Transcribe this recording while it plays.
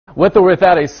With or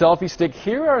without a selfie stick,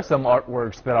 here are some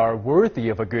artworks that are worthy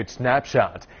of a good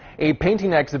snapshot. A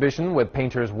painting exhibition with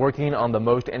painters working on the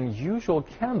most unusual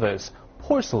canvas,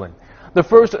 porcelain. The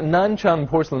first Nanchang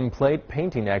porcelain plate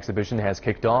painting exhibition has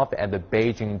kicked off at the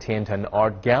Beijing Tiantan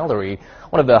Art Gallery.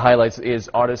 One of the highlights is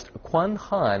artist Quan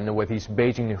Han with his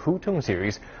Beijing Hutong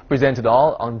series, presented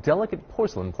all on delicate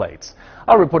porcelain plates.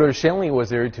 Our reporter Shenli was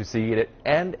there to see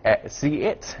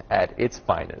it at its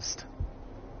finest.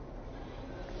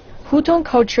 Hutong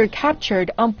culture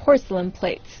captured on porcelain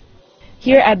plates.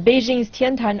 Here at Beijing's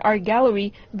Tiantan Art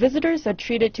Gallery, visitors are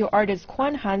treated to artist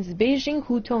Quan Han's Beijing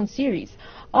Hutong series,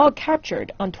 all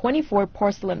captured on 24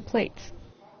 porcelain plates.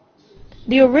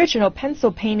 The original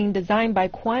pencil painting designed by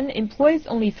Quan employs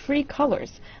only 3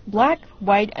 colors, black,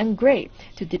 white, and gray,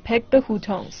 to depict the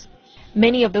Hutongs.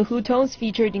 Many of the Hutongs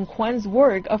featured in Quan's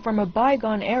work are from a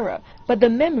bygone era, but the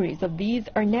memories of these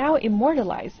are now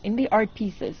immortalized in the art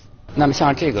pieces. First,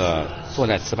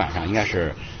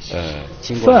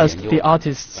 the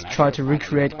artists tried to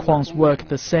recreate Quan's work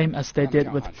the same as they did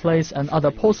with plates and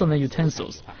other porcelain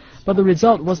utensils. But the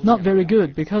result was not very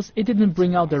good because it didn't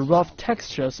bring out the rough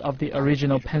textures of the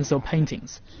original pencil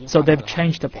paintings. So they've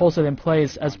changed the porcelain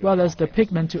plates as well as the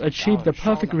pigment to achieve the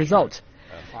perfect result.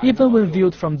 Even when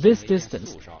viewed from this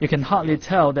distance, you can hardly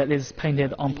tell that it is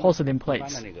painted on porcelain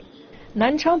plates.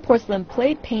 Nanchang porcelain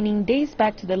plate painting dates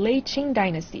back to the late Qing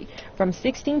dynasty from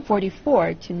 1644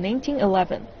 to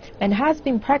 1911 and has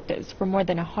been practiced for more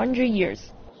than 100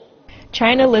 years.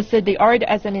 China listed the art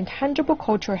as an intangible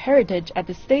cultural heritage at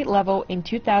the state level in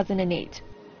 2008.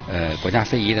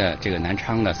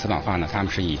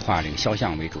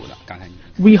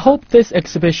 We hope this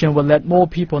exhibition will let more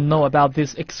people know about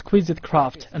this exquisite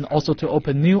craft and also to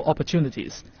open new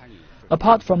opportunities.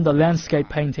 Apart from the landscape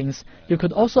paintings, you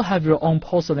could also have your own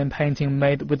porcelain painting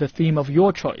made with the theme of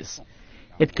your choice.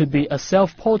 It could be a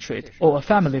self-portrait or a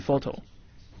family photo.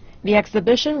 The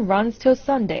exhibition runs till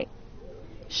Sunday.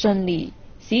 Shenli,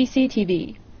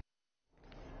 CCTV.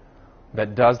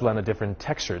 That does lend a different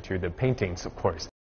texture to the paintings, of course.